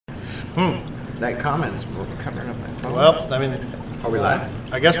That comments were covering up my phone. Well, I mean, are we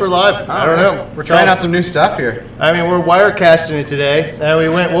live? I guess we're live. I don't know. We're trying out some new stuff here. I mean, we're wirecasting it today. We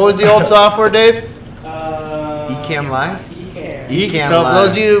went. What was the old software, Dave? Ecamm Live. Ecamm. So for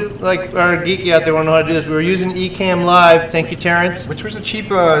those of you like are geeky out there, want to know how to do this, we were using Ecamm Live. Thank you, Terrence. Which was a cheap,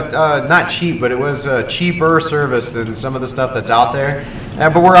 not cheap, but it was a cheaper service than some of the stuff that's out there.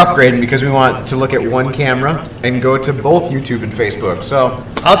 But we're upgrading because we want to look at one camera and go to both YouTube and Facebook. So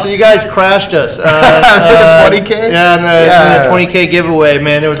also, you guys crashed us for the 20K. Yeah, in the 20K giveaway,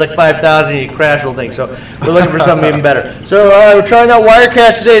 man. There was like 5,000. You crashed the whole thing. So we're looking for something even better. So we're trying out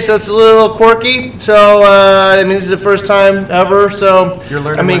Wirecast today. So it's a little quirky. So I mean, this is the first time ever. So you're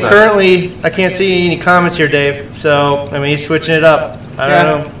learning. I mean, currently I can't see any comments here, Dave. So I mean, he's switching it up. I don't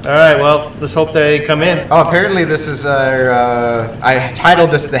know. All right, well, let's hope they come in. Oh, apparently this is our, I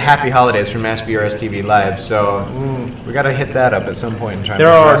titled this The Happy Holidays from SBRS TV Live, so we got to hit that up at some point and try to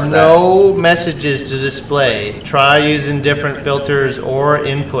address that. There are no messages to display. Try using different filters or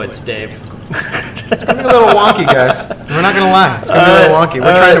inputs, Dave. It's going to be a little wonky, guys. We're not going to lie. It's going to be a little wonky.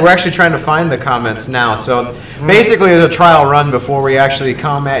 We're actually trying to find the comments now. So basically it's a trial run before we actually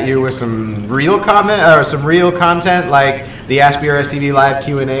come at you with some real content like the SBRS TV Live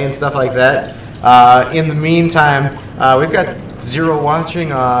Q&A and stuff like that. In the meantime, we've got 0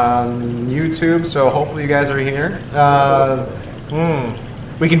 watching on YouTube, so hopefully you guys are here.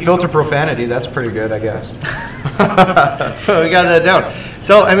 We can filter profanity. That's pretty good, I guess. We got that down.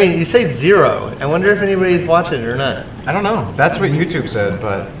 So, I mean, you say 0. I wonder if anybody's watching it or not. I don't know. That's what YouTube said,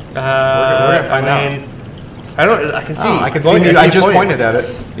 but we're going to find out. I can see. I can see you. I just pointed at it.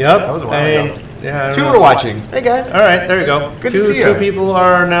 Yep. That was a while ago. Yeah, 2 are watching. Hey, guys. All right, there you go. Good to see you. 2 people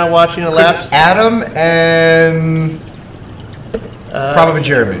are now watching Elapsed. Adam and probably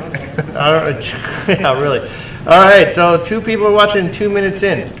Jeremy. Yeah, really. All right, so 2 people are watching 2 minutes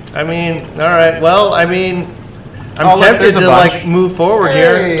in. I mean, all right. Well, I mean, I'm tempted to like move forward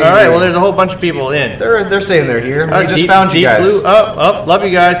here. All right, well, there's a whole bunch of people in. They're saying they're here. We just found you guys. Blue. Oh, love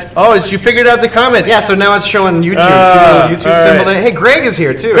you guys. Oh, you figured out the comments. Yeah, so now it's showing YouTube. YouTube symbol. Hey, Greg is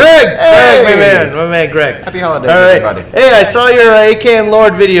here too. Greg, my man, Greg. Happy holidays, everybody. Hey, I saw your Ecamm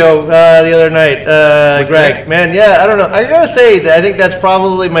Lord video the other night, Greg. Man, yeah, I don't know. I gotta say that I think that's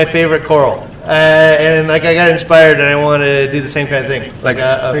probably my favorite choral. And like I got inspired and I want to do the same kind of thing. Like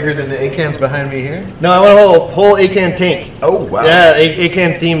bigger than the Ecamms behind me here? No, I want a whole Ecamm tank. Oh, wow. Yeah,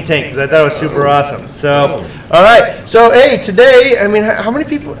 Ecamm themed tank because I thought it was super awesome. So, all right. So, hey, today, I mean, how many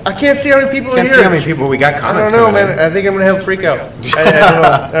people? I can't see how many people are here. Can't see how many people we got comments. I don't know, man. I think I'm going to have a freak out. I don't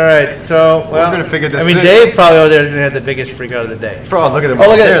know. All right. So, well, we're going to figure this out. I mean, Dave probably over there is going to have the biggest freak out of the day. Oh, look at them. Oh,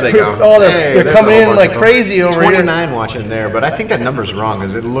 look at there they go. Oh, they're coming in like crazy over 29 here. 29 watching there, but I think that number's wrong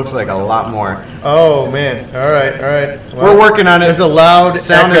because it looks like a lot more. Oh, man. All right. Well, we're working on it. There's a loud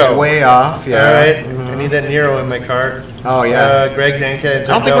sound echo. Is way off. Yeah. All right. I need that Nero in my car. Oh, yeah. Greg's Anka. I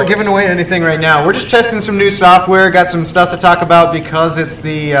don't think we're giving away anything right now. We're just testing some new software. Got some stuff to talk about because it's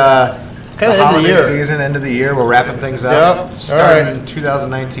the holiday season, end of the year. We're wrapping things up. Yep. Starting in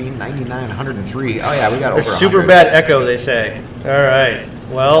 2019, 99, 103. Oh, yeah, we got over 100. Super bad echo, they say. All right.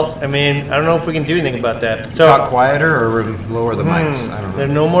 Well, I mean, I don't know if we can do anything about that. So talk quieter or lower the mics. I don't know. There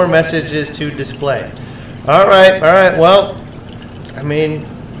are no more messages to display. All right. Well, I mean,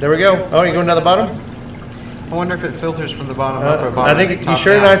 there we go. Oh, you're going down the bottom? I wonder if it filters from the bottom up or bottom. I think you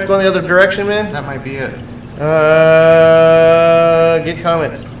sure not going the other direction, man? That might be it. Get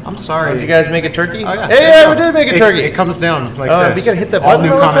comments. I'm sorry. Did you guys make a turkey? Oh, yeah. Hey, yeah, we did make a turkey. It comes down like this. We gotta hit the all button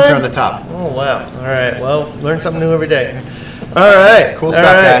new all the comments time? are on the top. Oh wow! All right. Well, learn something new every day. All right. Cool stuff,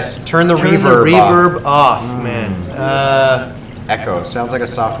 guys. Turn the reverb off, man. Echo sounds like a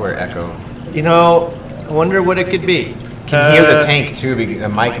software echo. You know, I wonder what it could be. Can hear the tank too. Because the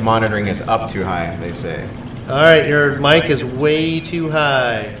mic monitoring is up too high. They say. All right, your mic is way too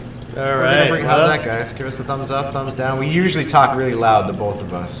high. All right. How's that, guys? Give us a thumbs up, thumbs down. We usually talk really loud, the both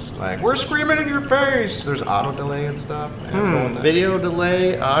of us. Like, we're screaming in your face. There's auto delay and stuff. Video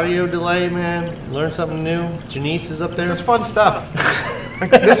delay, audio delay, man. Learn something new. Janice is up there. This is fun stuff.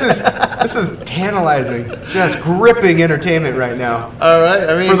 This is tantalizing, just gripping entertainment right now. All right,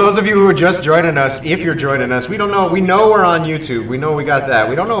 I mean, for those of you who are just joining us, if you're joining us, we don't know. We know we're on YouTube. We know we got that.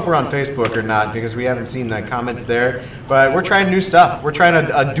 We don't know if we're on Facebook or not because we haven't seen the comments there. But we're trying new stuff. We're trying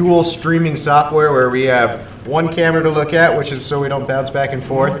a dual streaming software where we have one camera to look at, which is so we don't bounce back and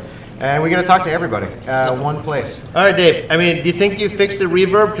forth. And we got to talk to everybody, one place. All right, Dave. I mean, do you think you fixed the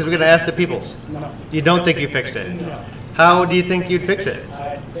reverb? Because we're going to ask the peoples. No. You don't think you fixed it? No. How do you think you'd fix it?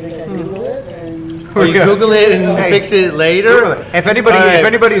 I think I Google it and... Or you Google it and fix it later? If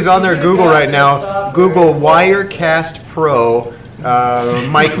anybody's on their Google right now, Google Wirecast Pro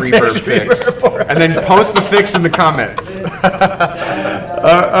mic reverb fix, and then post the fix in the comments. All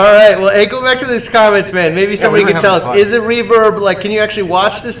right. Well, hey, go back to these comments, man. Maybe somebody we're can tell us. having fun. Is it reverb? Like, can you actually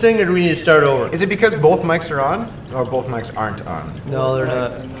watch this thing, or do we need to start over? Is it because both mics are on, or both mics aren't on? No, they're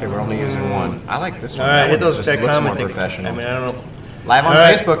not. Okay, we're only using one. I like this one. All right, That hit one those just that looks comment more thing. professional. I mean, I don't know. Live on All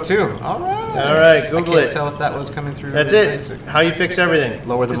right. Facebook too. All right. All right, Google I can't it. tell if that was coming through. That's really it. basic. How you fix everything.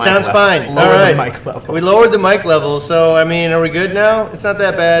 Lower the it mic sounds level. fine. Lower All the right. mic levels. We lowered the mic level, so I mean, are we good now? It's not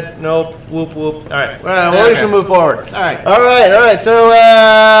that bad. Nope. Whoop whoop. All right. Well, we Okay. should move forward. All right. All right. All right. So,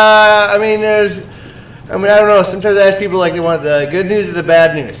 I mean, I don't know. Sometimes I ask people like they want the good news or the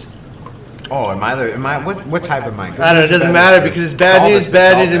bad news. Oh, what type of mic? I don't know. It doesn't matter because it's bad news,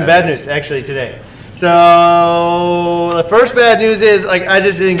 and bad news actually today. So the first bad news is like I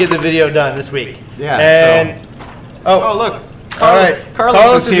just didn't get the video done this week. Yeah, And Oh, look. All right.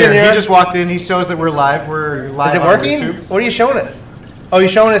 Carlos is here. in here. He just walked in. He shows that we're live. We're live Is it on working? YouTube. What are you showing us? Oh, you're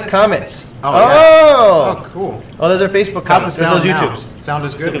showing us comments. Oh, yeah. Oh, Oh, cool. Oh, those are Facebook How's comments. the sound Those now? YouTubes. Sound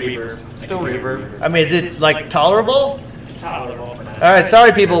is good. Still reverb. Still reverb. I mean, is it like tolerable? It's tolerable. All right.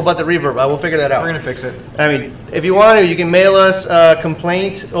 Sorry, people, about the reverb. I will figure that out. We're gonna fix it. I mean, if you want to, you can mail us a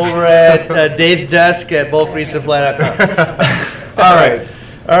complaint over at Dave's desk at bulkresupply.com. All right.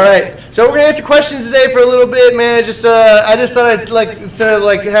 All right. So we're gonna answer questions today for a little bit, man. I just thought I'd like instead of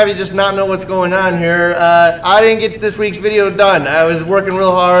like have you just not know what's going on here. I didn't get this week's video done. I was working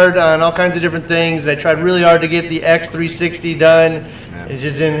real hard on all kinds of different things. I tried really hard to get the X360 done. It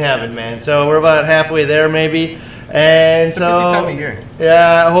just didn't happen, man. So we're about halfway there, maybe. And It's a so, busy time of year.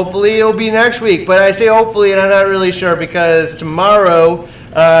 yeah, hopefully it'll be next week. But I say hopefully, and I'm not really sure because tomorrow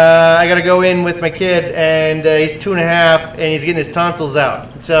I got to go in with my kid, and he's 2.5, and he's getting his tonsils out.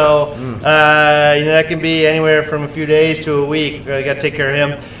 So, that can be anywhere from a few days to a week. I got to take care of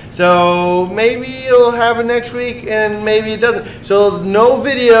him. So maybe you'll have it next week, and maybe it doesn't. So no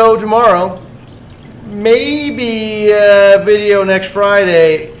video tomorrow. Maybe a video next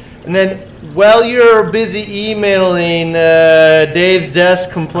Friday, and then while you're busy emailing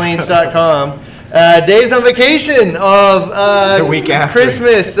davesdeskcomplaints.com, Dave's on vacation of The week after.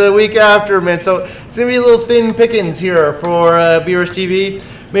 Christmas, the week after, man. So it's gonna be a little thin pickings here for BRS TV.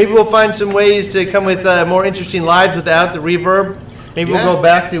 Maybe we'll find some ways to come with more interesting lives without the reverb. Maybe Yeah. we'll go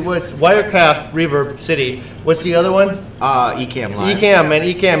back to what's Wirecast Reverb City. What's the other one? Ecamm Live. Ecamm, man.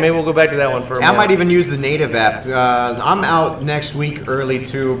 Ecamm. Maybe we'll go back to that one for a I moment. might even use the native app. I'm out next week early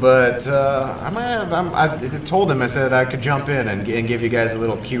too, but I told him I said I could jump in and give you guys a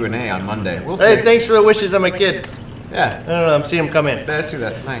little Q&A on Monday. We'll see. Hey, thanks for the wishes on my kid. Yeah, I don't know. I'm seeing him come in. let's do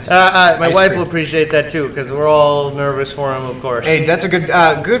that. Nice. My Ice wife cream. will appreciate that too, because we're all nervous for him, of course. Hey, that's a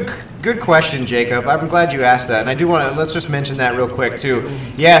good question, Jacob. I'm glad you asked that, and I do want to let's just mention that real quick too.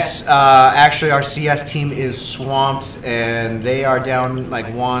 Yes, actually, our CS team is swamped, and they are down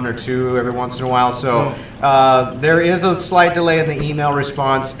like 1 or 2 every once in a while. So there is a slight delay in the email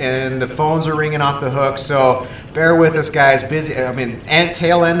response, and the phones are ringing off the hook. So bear with us, guys. Busy. I mean,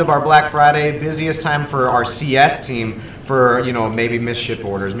 tail end of our Black Friday, busiest time for our CS team for maybe missed ship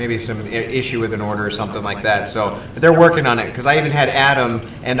orders, maybe some issue with an order or something like that. So, but they're working on it because I even had Adam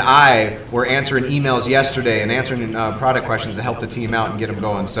and I were answering emails yesterday and answering product questions to help the team out and get them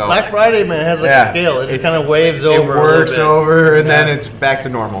going. So Black Friday, man, has like yeah, a scale. It just it's- kind of waves it over. works a little bit. over, and then it's back to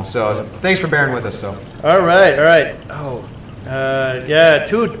normal. So thanks for bearing with us. So All right, all right. Oh, yeah,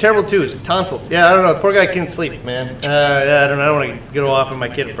 terrible twos, tonsils. Yeah, I don't know. Poor guy can't sleep, man. Yeah, I don't want to get off on my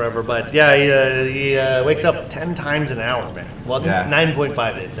kid forever, but yeah, he wakes up 10 times an hour, man. Well, Yeah.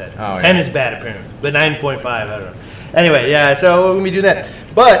 9.5 they said. Oh, 10 yeah. is bad apparently, but 9.5, I don't know. Anyway, yeah, so we're gonna be doing that.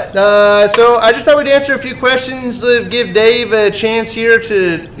 But so I just thought we'd answer a few questions, give Dave a chance here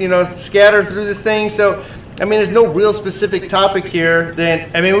to scatter through this thing. So I mean, there's no real specific topic here. Then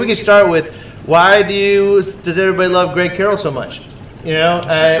I mean, we can start with why does everybody love Greg Carroll so much? just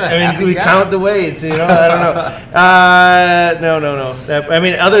a I mean, happy do we guy. count the ways? I don't know. No. I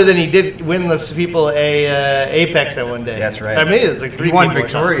mean, other than he did win the people a Apex that one day. that's right. I mean, it's like 3 he won people or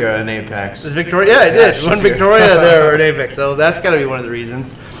something. Victoria in Apex. Is Victoria? Yeah, I Yeah, did. she's Won here. Victoria there at Apex, so that's got to be one of the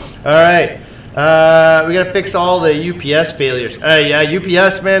reasons. All right. We got to fix all the UPS failures. Yeah,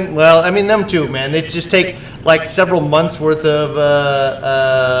 UPS, man. Well, I mean, them too, man. They just take like several months worth of,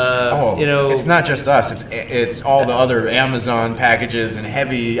 It's not just us. It's all the other Amazon packages and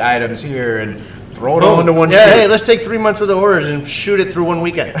heavy items here, and throw it all into one. Yeah, chute. hey, let's take 3 months worth of orders and shoot it through one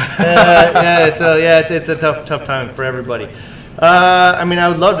weekend. So it's a tough time for everybody. I mean, I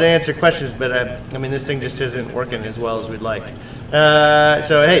would love to answer questions, but I mean, this thing just isn't working as well as we'd like.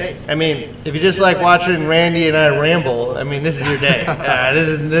 So hey, I mean, if you just like watching Randy and I ramble, I mean, this is your day. This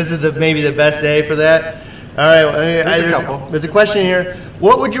is maybe the best day for that. All right, There's a couple. there's a question here.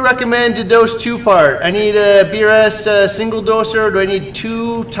 What would you recommend to dose 2-part? I need a BRS single doser, or do I need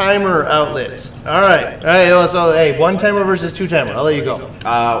 2 timer outlets? All right, so hey, 1 timer versus 2 timer. I'll let you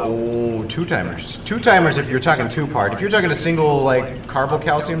go. 2 timers. 2 timers if you're talking 2-part. If you're talking a single like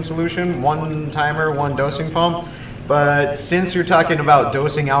carbocalcium solution, 1 timer, 1 dosing pump. But since you're talking about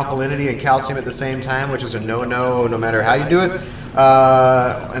dosing alkalinity and calcium at the same time, which is a no-no no matter how you do it,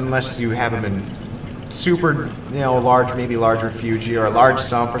 unless you have them in super, large, maybe large refugi or a large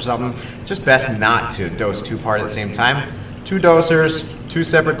sump or something, it's just best not to dose 2-part at the same time. 2 dosers, 2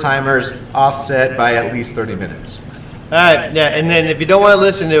 separate timers, offset by at least 30 minutes. All right, yeah, and then if you don't want to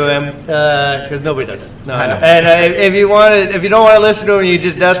listen to him, because nobody does, no, I know. and if you don't want to listen to him, you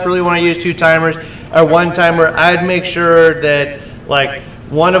just desperately want to use 2 timers or 1 timer, I'd make sure that like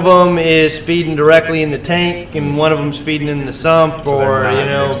one of them is feeding directly in the tank and one of them's feeding in the sump, So or they're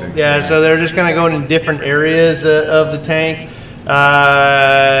not mixing. Yeah. so they're just kind of going in different areas of the tank,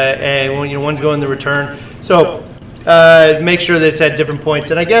 and when one's going the return. So make sure that it's at different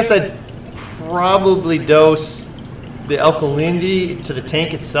points, and I guess I'd probably dose the alkalinity to the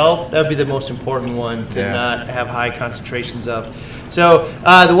tank itself. That would be the most important one to not have high concentrations of. So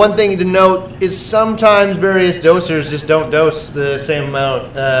the one thing to note is sometimes various dosers just don't dose the same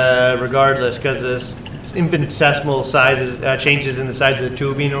amount regardless, because this infinitesimal sizes changes in the size of the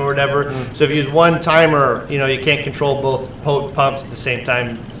tubing or whatever. So if you use 1 timer, you can't control both pumps at the same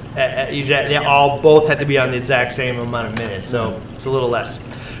time. They both have to be on the exact same amount of minutes, so it's a little less.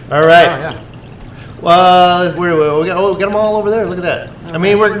 All right. Oh, yeah. Well, we got them all over there. Look at that. I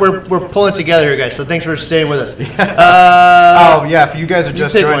mean, we're pulling together here, guys. So thanks for staying with us. Oh yeah, if you guys are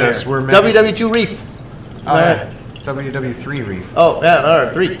just pick joining one us, here. we're WW2 Reef. Oh, yeah. WW3 Reef. Oh, yeah, all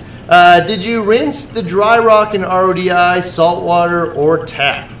right, 3. Did you rinse the dry rock in RODI, salt water, or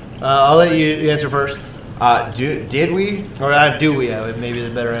tap? I'll let you answer first. Did we? Or do we? Maybe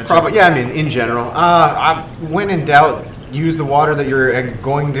the better answer. Probably. Yeah, I mean, in general. When in doubt, use the water that you're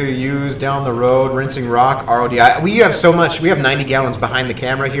going to use down the road, rinsing rock, RODI. We have so much, we have 90 gallons behind the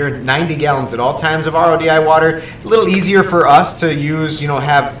camera here, 90 gallons at all times of RODI water. A little easier for us to use,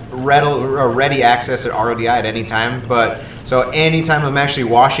 have ready access at RODI at any time. But so anytime I'm actually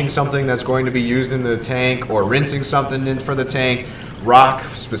washing something that's going to be used in the tank or rinsing something in for the tank, rock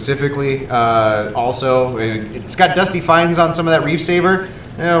specifically, also, it's got dusty fines on some of that Reef Saver.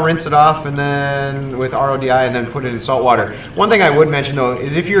 Rinse it off and then with RODI and then put it in salt water. One thing I would mention though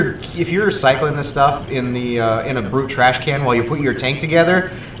is if you're cycling this stuff in a brute trash can while you put your tank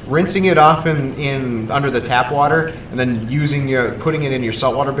together, rinsing it off in under the tap water and then putting it in your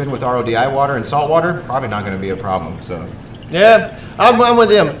saltwater bin with RODI water and salt water, probably not going to be a problem. So yeah, I'm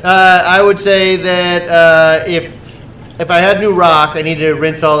with him. I would say that if I had new rock, I need to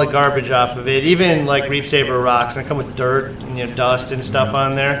rinse all the garbage off of it, even like Reef Saver rocks. They come with dirt and dust and stuff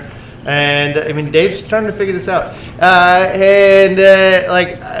on there. And I mean, Dave's trying to figure this out. I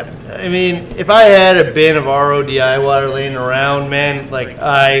mean, if I had a bin of RODI water laying around, man, like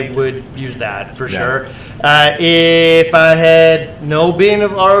I would use that for sure. If I had no bin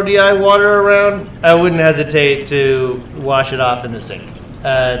of RODI water around, I wouldn't hesitate to wash it off in the sink.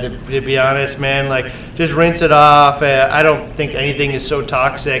 To be honest, man, like just rinse it off. I don't think anything is so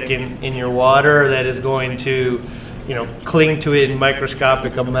toxic in your water that is going to, cling to it in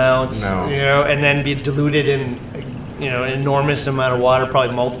microscopic amounts, No. And then be diluted in, an enormous amount of water,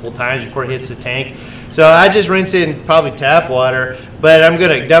 probably multiple times before it hits the tank. So I just rinse it in probably tap water, but I'm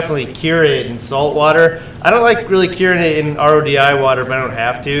gonna definitely cure it in salt water. I don't like really curing it in RODI water, but I don't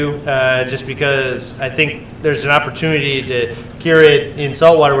have to, just because I think there's an opportunity to cure it in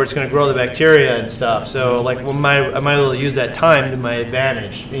salt water where it's going to grow the bacteria and stuff. So like, I might be able to use that time to my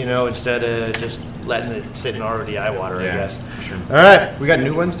advantage, instead of just letting it sit in RODI water, I guess. Sure. All right. We got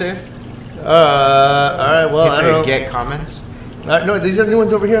new ones, Dave? All right. Well, I don't know. Get comments? No, these are new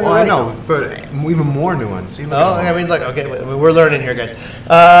ones over here. On Well, the I right. know, but even more new ones. See, look Oh, at them. I mean, look. Okay, we're learning here, guys.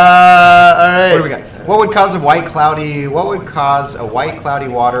 All right. What do we got? What would cause a white cloudy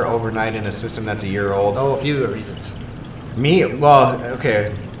water overnight in a system that's a year old? Oh, a few reasons. Well,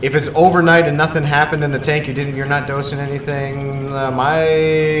 okay. If it's overnight and nothing happened in the tank, you're not dosing anything.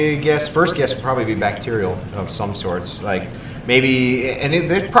 My first guess would probably be bacterial of some sorts. Like maybe,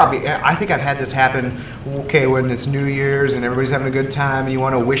 I think I've had this happen. Okay, when it's New Year's and everybody's having a good time, and you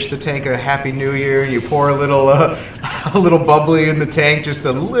want to wish the tank a Happy New Year. You pour a little bubbly in the tank, just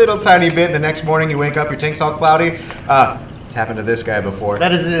a little tiny bit. The next morning you wake up, your tank's all cloudy. It's happened to this guy before.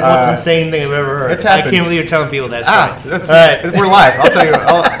 That is the most insane thing I've ever heard. It's happened. I can't believe you're telling people that story. That's All right. We're live. I'll tell you.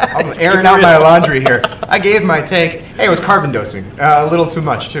 I'm airing out my laundry here. I gave my tank. Hey, it was carbon dosing. A little too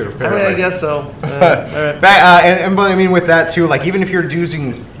much too. I mean, Apparently. I guess so. All right. But I mean, with that too, like even if you're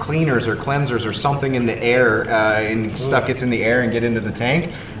using cleaners or cleansers or something in the air, and stuff gets in the air and get into the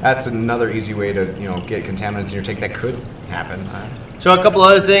tank, that's another easy way to get contaminants in your tank. That could happen. So a couple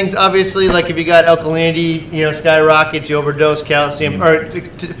other things, obviously, like if you got alkalinity, skyrockets, you overdose calcium, or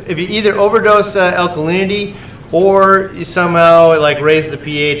if you either overdose alkalinity or you somehow like raise the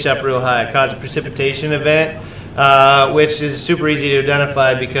pH up real high, cause a precipitation event, which is super easy to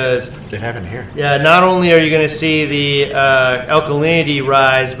identify because It happened here. yeah, not only are you going to see the alkalinity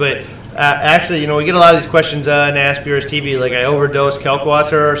rise, but actually, we get a lot of these questions on Ask Beers TV, like I overdosed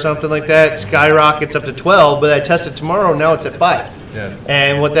Kalkwasser or something like that, skyrockets up to 12, but I tested tomorrow, now it's at 5. Yeah.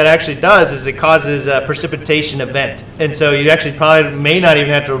 And what that actually does is it causes a precipitation event. And so you actually probably may not even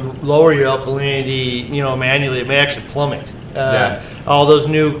have to lower your alkalinity, manually. It may actually plummet. Yeah. All those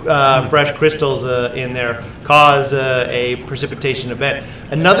new fresh crystals in there cause a precipitation event.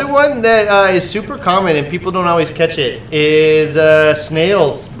 Another one that is super common and people don't always catch it is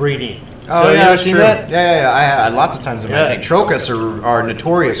snails breeding. Oh, So you yeah, ever that's seen true. that? Yeah. I had lots of times in my Yeah. tank. Trocus are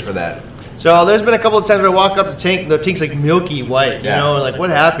notorious for that. So there's been a couple of times where I walk up the tank's like milky white, Yeah. like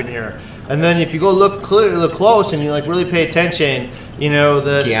what happened here? And then if you go look close and you like really pay attention, the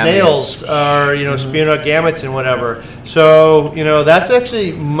Gametes. snails are, spewing out gametes and whatever. So, that's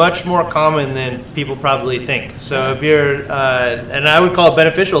actually much more common than people probably think. So if you're, and I would call it a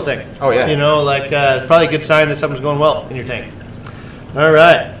beneficial thing. Oh, yeah. It's probably a good sign that something's going well in your tank. All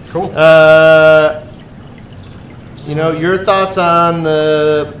right. Cool. Your thoughts on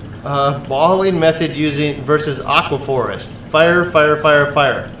the bottling method using versus aquaforest? Fire.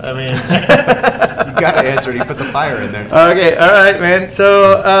 I mean, You got to answer it. You put the fire in there. okay, all right, man.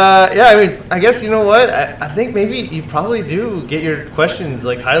 So, I guess you know what? I think maybe you probably do get your questions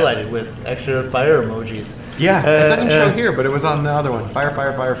like highlighted with extra fire emojis. Yeah, it doesn't show uh, here, but it was on the other one. Fire.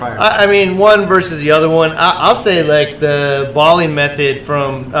 I mean, one versus the other one. I'll say like the balling method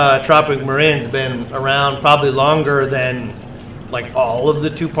from Tropic Marin's been around probably longer than like all of the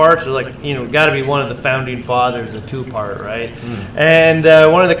two parts. Or like got to be one of the founding fathers of 2-part, right? And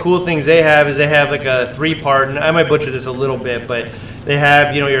one of the cool things they have is they have like a 3-part, and I might butcher this a little bit, but they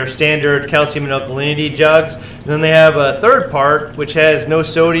have your standard calcium and alkalinity jugs. And then they have a 3rd part, which has no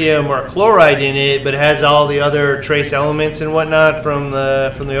sodium or chloride in it, but it has all the other trace elements and whatnot from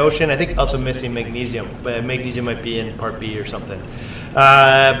the ocean. I think also missing magnesium, but magnesium might be in part B or something.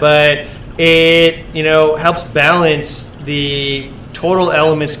 But it helps balance the total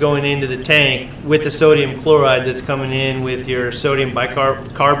elements going into the tank with the sodium chloride that's coming in with your sodium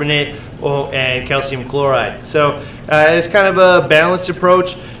bicarbonate and calcium chloride. So it's kind of a balanced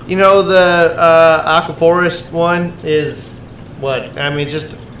approach. The aquaforest one is what? I mean, just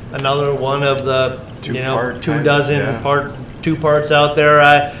another one of the 2 parts out there.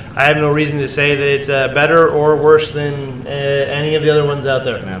 I have no reason to say that it's better or worse than any of the other ones out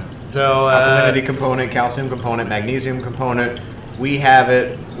there. Yeah. So Alkalinity component, calcium component, magnesium component. We have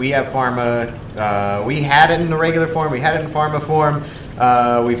it. We have pharma. We had it in the regular form. We had it in pharma form.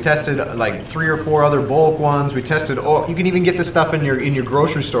 We've tested like 3 or 4 other bulk ones. We tested. Oh, you can even get this stuff in your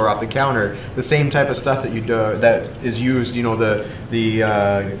grocery store off the counter. The same type of stuff that that is used. The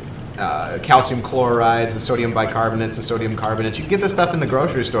calcium chlorides, the sodium bicarbonates, the sodium carbonates. You can get this stuff in the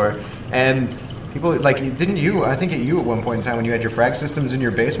grocery store, and people like didn't you? I think you at one point in time when you had your frag systems in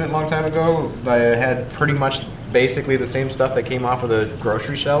your basement a long time ago, had pretty much basically the same stuff that came off of the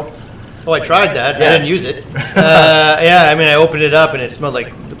grocery shelf. I tried that. Yeah. I didn't use it. I opened it up and it smelled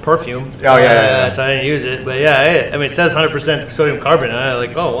like the perfume. Oh, yeah. So I didn't use it. But yeah, it says 100% sodium carbonate. And I'm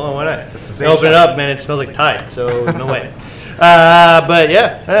like, oh, well, why not? It's the I same open it stuff. up, man, it smells like Tide. So no way.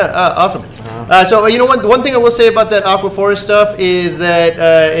 Awesome. So one thing I will say about that aquaforest stuff is that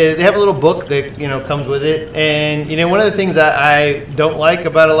they have a little book that comes with it, and one of the things that I don't like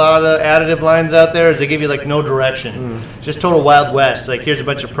about a lot of the additive lines out there is they give you like no direction, just total Wild West. Like here's a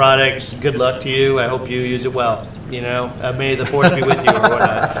bunch of products. Good luck to you. I hope you use it well. May the force be with you or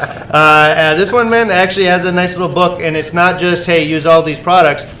whatnot. This one, man, actually has a nice little book, and it's not just hey use all these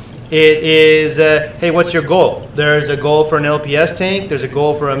products. It is, hey, what's your goal? There's a goal for an LPS tank. There's a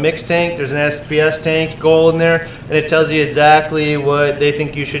goal for a mixed tank. There's an SPS tank goal in there, and it tells you exactly what they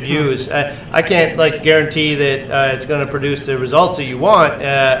think you should use. I can't guarantee that it's going to produce the results that you want.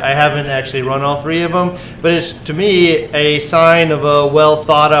 I haven't actually run all 3 of them, but it's to me a sign of a well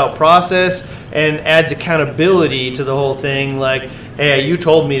thought out process and adds accountability to the whole thing. Like, hey, you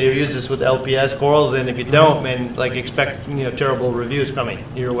told me to use this with LPS corals, and if you don't, man, like expect terrible reviews coming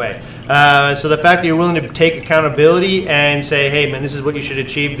your way. So the fact that you're willing to take accountability and say, hey, man, this is what you should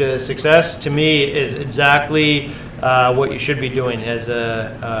achieve to success, to me is exactly what you should be doing as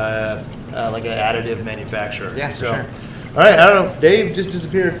a like an additive manufacturer. Yeah, for so, sure. All right, I don't know. Dave just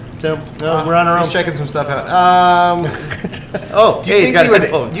disappeared. So no, we're on our own. Just checking some stuff out. Oh, Do you, hey, he's think got we would,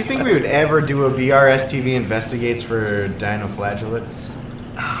 headphones. do you think we would ever do a BRS TV investigates for dinoflagellates?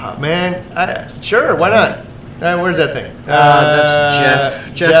 Man, sure, why not? Where's that thing?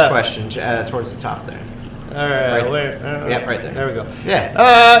 That's Jeff's question towards the top there. All right, Right. where? Yep, right there. There we go.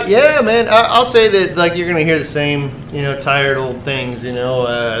 Yeah. Yeah, man. I'll say that like you're gonna hear the same, tired old things.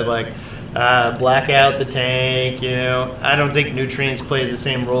 Like black out the tank. I don't think nutrients plays the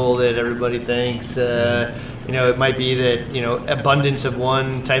same role that everybody thinks. It might be that abundance of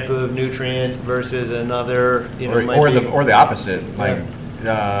one type of nutrient versus another. Or the opposite. Like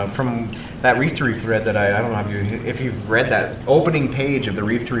from that Reef to Reef thread that I don't know if you've read that opening page of the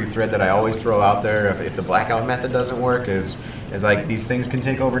Reef to Reef thread that I always throw out there. If the blackout method doesn't work, is like these things can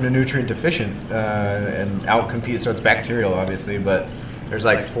take over to nutrient deficient and outcompete. So it's bacterial, obviously, but there's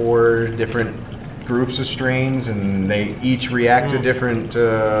like 4 different groups of strains, and they each react to different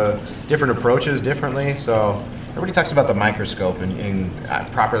approaches differently. So everybody talks about the microscope and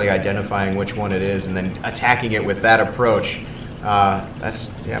properly identifying which one it is, and then attacking it with that approach.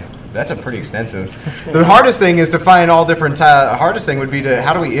 That's a pretty extensive. The hardest thing is to find all different. Hardest thing would be to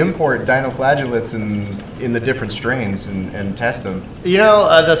how do we import dinoflagellates in the different strains and test them.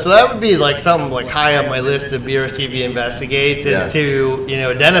 So that would be like something like high up my list of BRSTV investigates is to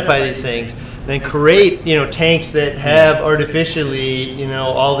identify these things, then create tanks that have artificially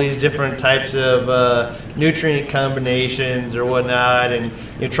all these different types of nutrient combinations or whatnot, and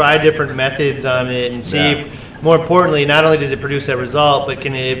try different methods on it and see if. More importantly, not only does it produce that result, but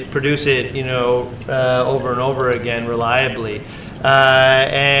can it produce it, over and over again reliably? That's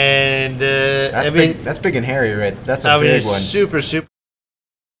big and hairy, right? That's a big one. Super. If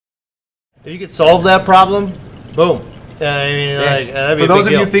you could solve that problem, boom. That'd be For those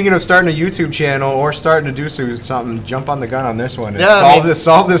of deal. you thinking of starting a YouTube channel or starting to do something, jump on the gun on this one and Yeah,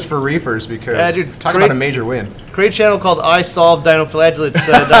 solve this for reefers, because talk about a major win. Create a channel called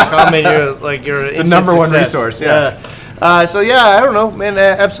isolvedinoflagellates.com and you're The number one resource. Yeah. I don't know, man.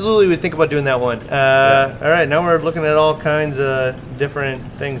 Absolutely, we think about doing that one. All right, now we're looking at all kinds of different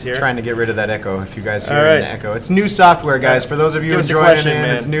things here. Trying to get rid of that echo. If you guys hear All right. an echo, it's new software, guys. For those of you Give us a enjoying question, it,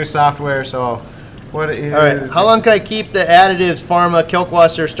 man. it's new software. So, what is? All right, how long can I keep the Additives Pharma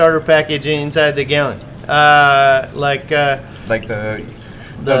Kelkwasser starter package inside the gallon? Like the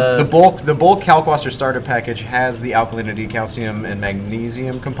bulk Kalkwasser starter package has the alkalinity, calcium, and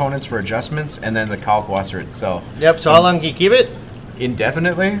magnesium components for adjustments, and then the Kalkwasser itself. Yep. So how long can you keep it?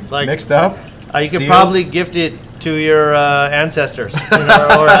 Indefinitely, Like- mixed up. You could sealed. probably gift it to your ancestors, or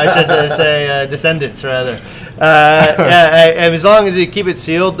I should say descendants, rather. As long as you keep it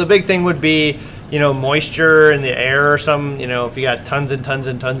sealed. The big thing would be, moisture in the air or some. If you got tons and tons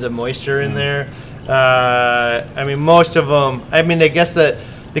and tons of moisture in there. Most of them. I guess the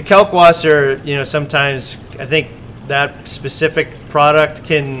Kalkwasser. Sometimes I think that specific product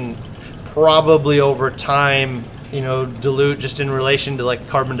can probably over time. Dilute just in relation to like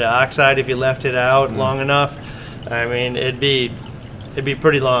carbon dioxide if you left it out long enough. It'd be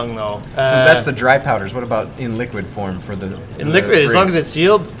pretty long though. So that's the dry powders. What about in liquid form for the? In liquid, as long as it's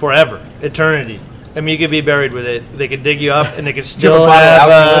sealed, forever, eternity. You could be buried with it. They could dig you up, and they could still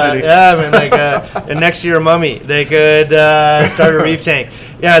have. And next to your mummy, they could start a reef tank.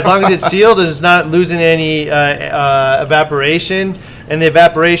 Yeah, as long as it's sealed and it's not losing any evaporation. And the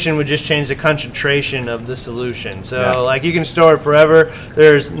evaporation would just change the concentration of the solution. So, you can store it forever.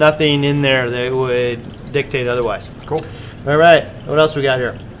 There's nothing in there that would dictate otherwise. Cool. All right. What else we got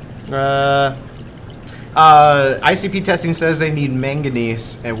here? ICP testing says they need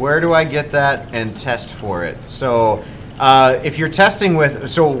manganese, and where do I get that and test for it? So, if you're testing with,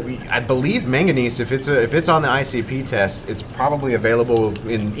 I believe manganese, if it's on the ICP test, it's probably available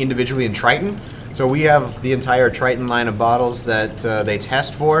individually in Triton. So we have the entire Triton line of bottles that they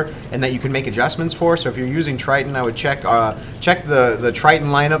test for and that you can make adjustments for. So if you're using Triton, I would check the Triton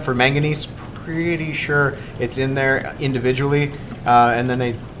lineup for manganese. Pretty sure it's in there individually. And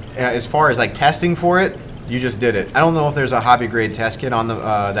then as far as like testing for it, you just did it. I don't know if there's a hobby grade test kit on the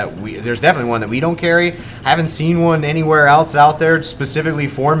there's definitely one that we don't carry. I haven't seen one anywhere else out there specifically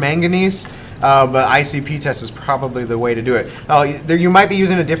for manganese. But ICP test is probably the way to do it. You might be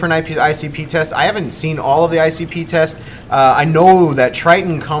using a different ICP test. I haven't seen all of the ICP tests. I know that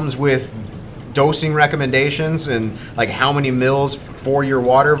Triton comes with dosing recommendations and like how many mils for your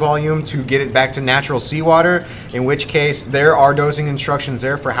water volume to get it back to natural seawater, in which case there are dosing instructions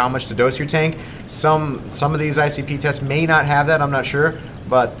there for how much to dose your tank. Some of these ICP tests may not have that, I'm not sure,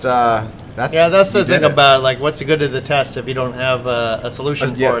 but that's the thing it. about it. Like, what's the good of the test if you don't have a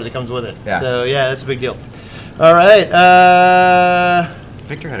solution Yeah. for it that comes with it? Yeah. So yeah, that's a big deal. All right.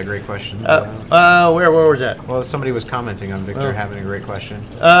 Victor had a great question. Where was that? Well, somebody was commenting on Victor having a great question.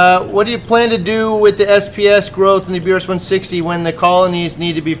 What do you plan to do with the SPS growth in the BRS 160 when the colonies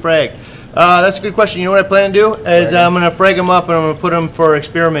need to be fragged? That's a good question. You know what I plan to do? Is I'm going to frag them up and I'm going to put them for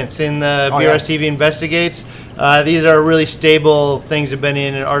experiments in the BRS TV Investigates. These are really stable things that have been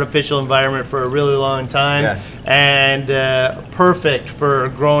in an artificial environment for a really long time, and perfect for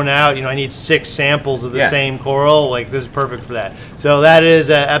growing out. You know, I need 6 samples of the same coral. Like, this is perfect for that. So that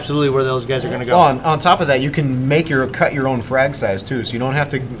is absolutely where those guys are going to go. Well, on top of that, you can cut your own frag size too, so you don't have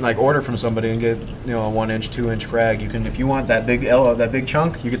to like order from somebody and get a 1 inch, 2 inch frag. You can, if you want that big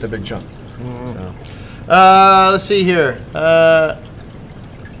chunk, you get the big chunk. So. Let's see here.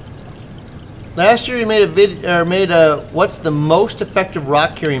 Last year you made a what's the most effective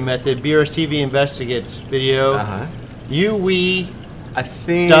rock curing method BRS TV Investigates video. We I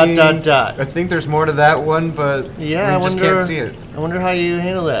think I think there's more to that one, but yeah, we just can't see it. I wonder how you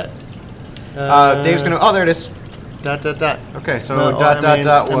handle that. Dave's gonna. Oh, there it is. ... Okay, so we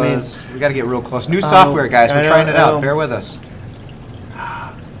got to get real close. New software, guys. We're trying it out. Bear with us.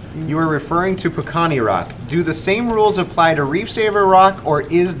 You were referring to Pukani rock. Do the same rules apply to Reef Saver rock, or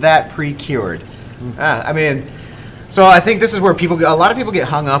is that pre-cured? I mean, so I think this is where a lot of people get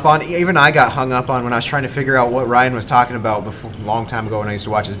hung up on. Even I got hung up on when I was trying to figure out what Ryan was talking about before, a long time ago when I used to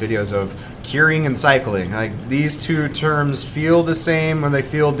watch his videos of curing and cycling. Like, these two terms feel the same or they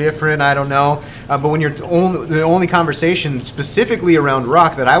feel different, I don't know. But when the only conversation specifically around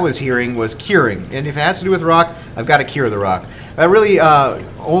rock that I was hearing was curing. And if it has to do with rock, I've got to cure the rock. That really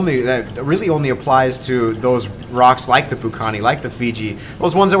only applies to those rocks like the Pukani, like the Fiji,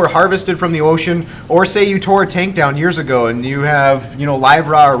 those ones that were harvested from the ocean, or say you tore a tank down years ago and you have live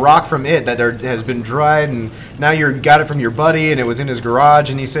rock from it that has been dried, and now you got it from your buddy and it was in his garage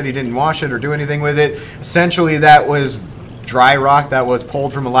and he said he didn't wash it or do anything with it. Essentially, that was dry rock that was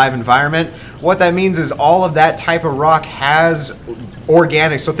pulled from a live environment. What that means is all of that type of rock has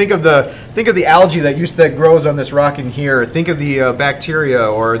organic. So think of the algae that grows on this rock in here. Think of the bacteria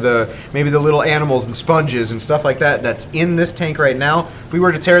or maybe the little animals and sponges and stuff like that that's in this tank right now. If we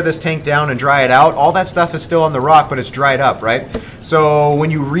were to tear this tank down and dry it out, all that stuff is still on the rock, but it's dried up, right? So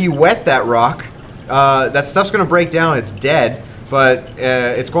when you re-wet that rock, that stuff's going to break down. It's dead, but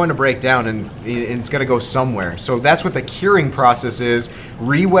it's going to break down and it's going to go somewhere. So that's what the curing process is: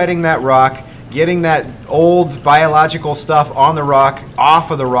 re-wetting that rock, getting that old biological stuff on the rock,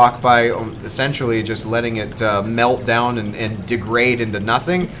 off of the rock by essentially just letting it melt down and degrade into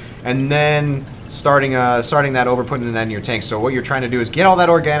nothing, and then starting that over, putting that in your tank. So what you're trying to do is get all that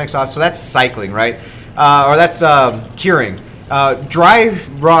organics off. So that's cycling, right? Or that's curing. Dry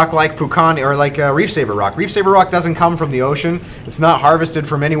rock like Pukani or like Reef Saver rock. Reef Saver rock doesn't come from the ocean. It's not harvested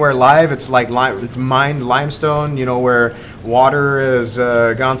from anywhere live. It's like it's mined limestone, where water has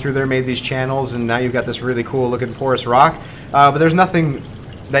gone through there, made these channels, and now you've got this really cool looking porous rock. But there's nothing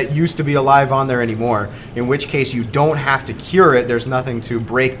that used to be alive on there anymore, in which case you don't have to cure it. There's nothing to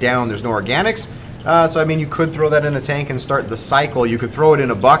break down. There's no organics. So I mean, you could throw that in a tank and start the cycle. You could throw it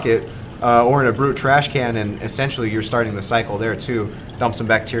in a bucket or in a brute trash can, and essentially you're starting the cycle there too. Dump some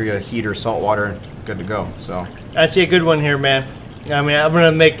bacteria, heat or salt water, good to go. So I see a good one here, man. I mean, I'm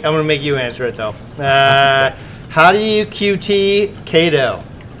gonna make you answer it though. How do you QT Chaeto?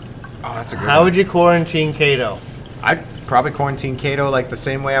 Oh, that's a good How one. would you quarantine Chaeto? I'd probably quarantine Chaeto like the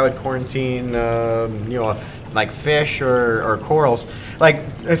same way I would quarantine, like fish or corals. Like,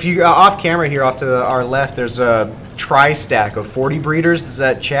 if you off camera here, off to our left, there's a tri-stack of 40 breeders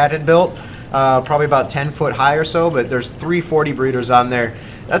that Chad had built, probably about 10 foot high or so, but there's 3 40 breeders on there.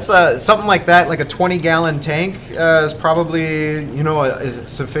 That's something like that, like a 20-gallon tank is probably,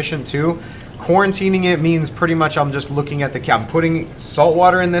 is sufficient too. Quarantining it means pretty much I'm just looking at I'm putting salt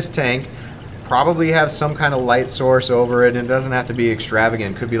water in this tank, probably have some kind of light source over it, and it doesn't have to be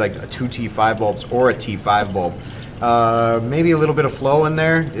extravagant. It could be like a 2 T5 bulbs or a T5 bulb. Maybe a little bit of flow in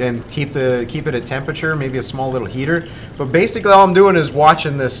there and keep it at temperature, maybe a small little heater. But basically all I'm doing is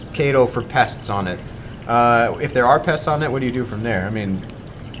watching this Chaeto for pests on it. If there are pests on it, what do you do from there? I mean,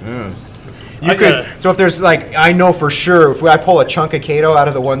 so if there's I know for sure if I pull a chunk of Chaeto out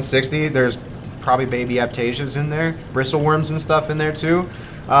of the 160, there's probably baby aptasias in there, bristleworms and stuff in there too.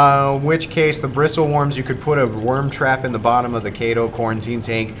 In which case, the bristle worms, you could put a worm trap in the bottom of the Kato quarantine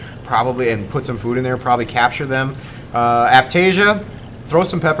tank, probably, and put some food in there, probably capture them. Aptasia, throw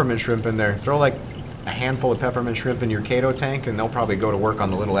some peppermint shrimp in there. Throw like a handful of peppermint shrimp in your Kato tank, and they'll probably go to work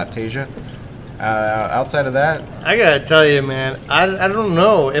on the little Aptasia. Outside of that, I gotta tell you, man, I don't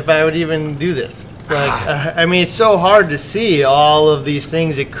know if I would even do this. Like, I mean, it's so hard to see all of these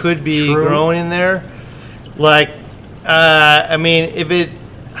things that could be True. grown in there. Like, I mean,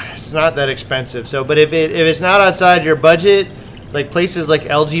 it's not that expensive. So, but if it's not outside your budget, like places like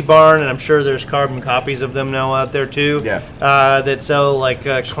LG Barn, and I'm sure there's carbon copies of them now out there too. Yeah. That sell like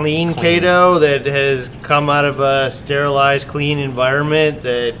clean Kato that has come out of a sterilized, clean environment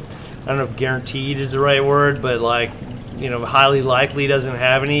that. I don't know if guaranteed is the right word, but like, you know, highly likely doesn't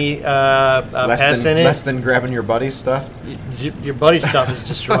have any pests in it. less than grabbing your buddy's stuff. Your buddy's stuff is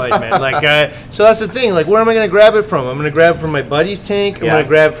destroyed, man. Like, so that's the thing. Like, where am I going to grab it from? I'm going to grab it from my buddy's tank. I'm Yeah. going to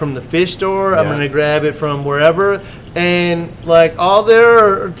grab it from the fish store. I'm Yeah. going to grab it from wherever. And like, all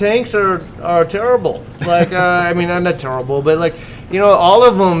their tanks are terrible. Like, I mean, not terrible, but like, you know, all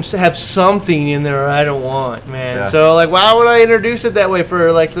of them have something in there I don't want, man. Yeah. So like, why would I introduce it that way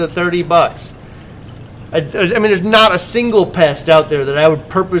for like the $30? I mean, there's not a single pest out there that I would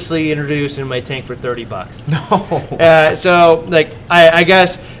purposely introduce in my tank for $30. No. So, like, I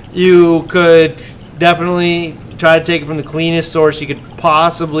guess you could definitely try to take it from the cleanest source you could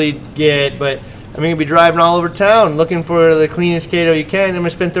possibly get, but I mean, you'd be driving all over town looking for the cleanest Kato you can. I'm gonna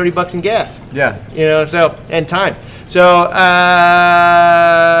spend $30 in gas. Yeah. You know, so and time. So I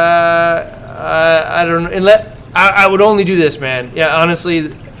don't know. I would only do this, man. Yeah,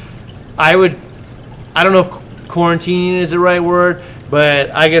 honestly, I would. I don't know if quarantining is the right word,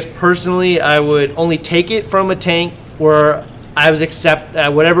 but I guess personally, I would only take it from a tank where I was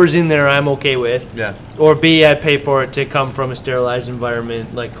whatever's in there, I'm okay with. Yeah. Or B, I'd pay for it to come from a sterilized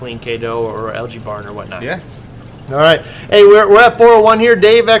environment like Clean Kato or LG Barn or whatnot. Yeah. All right. Hey, we're at 401 here.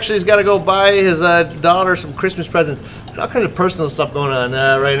 Dave actually has got to go buy his daughter some Christmas presents. There's all kinds of personal stuff going on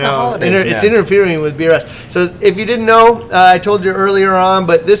right the now. holidays, It's man. interfering with BRS. So if you didn't know, I told you earlier on,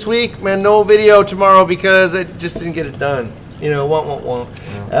 but this week, man, no video tomorrow because I just didn't get it done. You know, won't.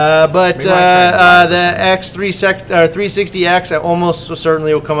 But Maybe I'll try the X360X almost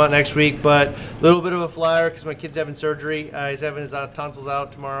certainly will come out next week, but a little bit of a flyer because my kid's having surgery. He's having his tonsils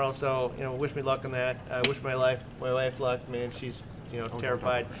out tomorrow, so, you know, wish me luck on that. Wish my wife luck, man. She's, you know,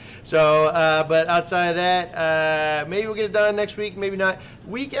 terrified. So, but outside of that, maybe we'll get it done next week, maybe not.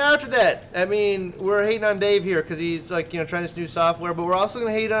 Week after that, I mean, we're hating on Dave here because he's, like, you know, trying this new software, but we're also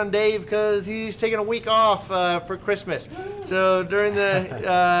going to hate on Dave because he's taking a week off for Christmas. So during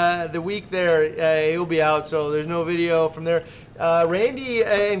the week there, he'll be out, so there's no video from there. Randy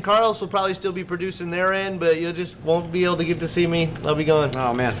and Carlos will probably still be producing their end, but you just won't be able to get to see me. I'll be gone.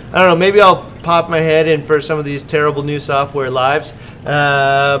 Oh man. I don't know. Maybe I'll pop my head in for some of these terrible new software lives.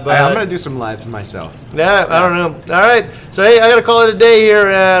 But I'm gonna do some lives myself. yeah, I don't know. All right. So, hey, I got to call it a day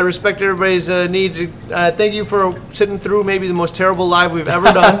here. Respect everybody's needs. Thank you for sitting through maybe the most terrible live we've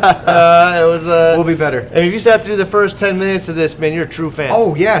ever done. It was. We'll be better. I mean, if you sat through the first 10 minutes of this, man, you're a true fan.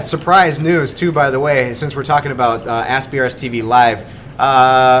 Oh yeah, surprise news too. By the way, since we're talking about Ask BRS TV Live,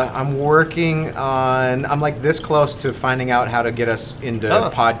 I'm working on. I'm like this close to finding out how to get us into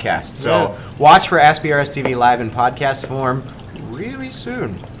podcasts. So Yeah. watch for Ask BRS TV Live in podcast form really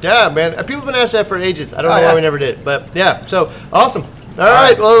soon. Yeah, man. People have been asked that for ages. I don't Oh, know yeah. why we never did. But, yeah, so awesome. All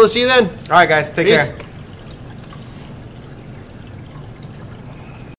right. Well, we'll see you then. All right, guys, take Peace. care.